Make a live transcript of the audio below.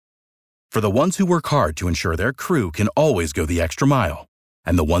For the ones who work hard to ensure their crew can always go the extra mile,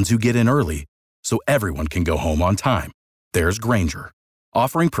 and the ones who get in early so everyone can go home on time, there's Grainger,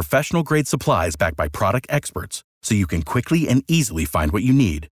 offering professional-grade supplies backed by product experts so you can quickly and easily find what you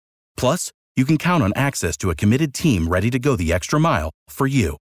need. Plus, you can count on access to a committed team ready to go the extra mile for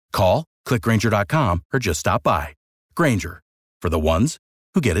you. Call, click Grainger.com, or just stop by. Grainger, for the ones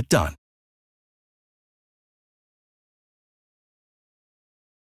who get it done.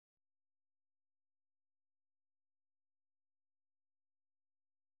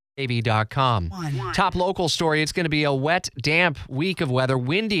 AB.com. Top local story. It's going to be a wet, damp week of weather.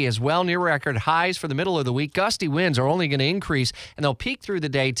 Windy as well, near record highs for the middle of the week. Gusty winds are only going to increase, and they'll peak through the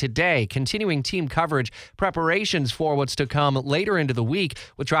day today. Continuing team coverage, preparations for what's to come later into the week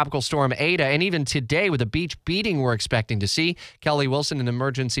with Tropical Storm Ada, and even today with a beach beating we're expecting to see. Kelly Wilson in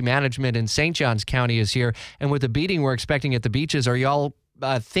Emergency Management in St. Johns County is here, and with the beating we're expecting at the beaches, are y'all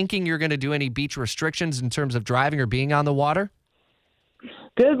thinking you're going to do any beach restrictions in terms of driving or being on the water?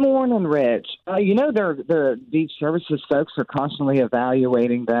 Good morning, Rich. The beach services folks are constantly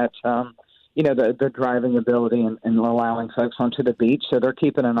evaluating that, the driving ability and allowing folks onto the beach. So they're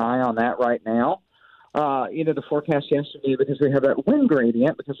keeping an eye on that right now. The forecast yesterday, because we have that wind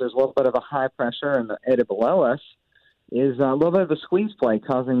gradient, because there's a little bit of a high pressure in the area below us, is a little bit of a squeeze play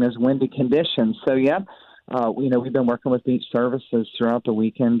causing those windy conditions. So, we've been working with beach services throughout the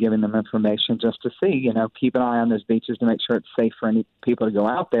weekend, giving them information just to see, keep an eye on those beaches to make sure it's safe for any people to go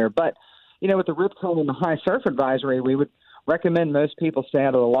out there. But, with the rip current and the high surf advisory, we would recommend most people stay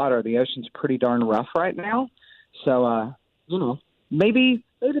out of the water. The ocean's pretty darn rough right now. So, maybe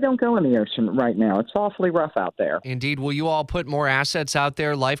don't go in the ocean right now. It's awfully rough out there. Indeed. Will you all put more assets out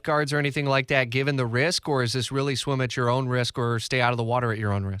there, lifeguards or anything like that, given the risk, or is this really swim at your own risk or stay out of the water at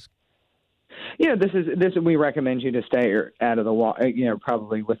your own risk? This we recommend you to stay out of the water.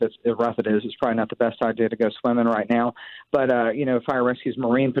 Probably with as rough it is, it's probably not the best idea to go swimming right now. But Fire Rescue's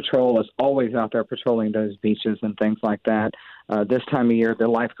Marine Patrol is always out there patrolling those beaches and things like that. This time of year, the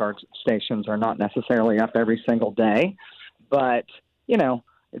lifeguard stations are not necessarily up every single day, but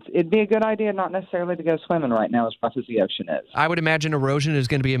it'd be a good idea not necessarily to go swimming right now as rough as the ocean is. I would imagine erosion is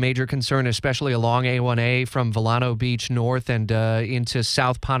going to be a major concern, especially along A1A from Volano Beach north and into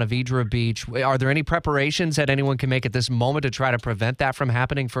South Ponte Vedra Beach. Are there any preparations that anyone can make at this moment to try to prevent that from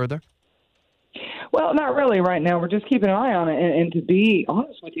happening further? Well, not really right now. We're just keeping an eye on it. And to be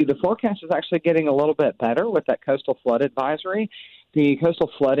honest with you, the forecast is actually getting a little bit better with that coastal flood advisory. The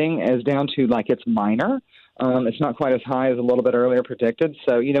coastal flooding is down to it's minor. It's not quite as high as a little bit earlier predicted.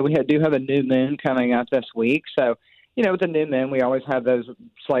 So, we do have a new moon coming up this week. So, with the new moon, we always have those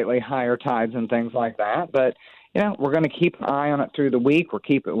slightly higher tides and things like that. But, we're going to keep an eye on it through the week.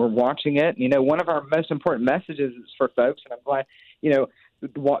 We're watching it. One of our most important messages is for folks, and I'm glad,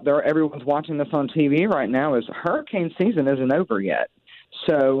 everyone's watching this on TV right now, is hurricane season isn't over yet.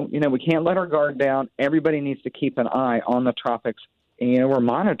 So, we can't let our guard down. Everybody needs to keep an eye on the tropics. And we're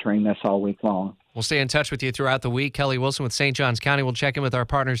monitoring this all week long. We'll stay in touch with you throughout the week. Kelly Wilson with St. Johns County. We'll check in with our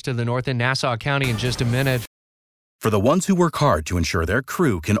partners to the north in Nassau County in just a minute. For the ones who work hard to ensure their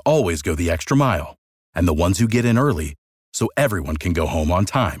crew can always go the extra mile, and the ones who get in early so everyone can go home on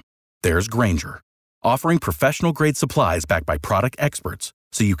time, there's Grainger, offering professional-grade supplies backed by product experts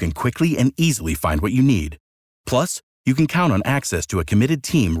so you can quickly and easily find what you need. Plus, you can count on access to a committed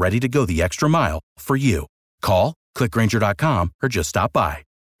team ready to go the extra mile for you. Call, click Grainger.com, or just stop by.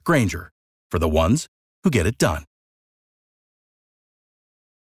 Grainger, for the ones who get it done.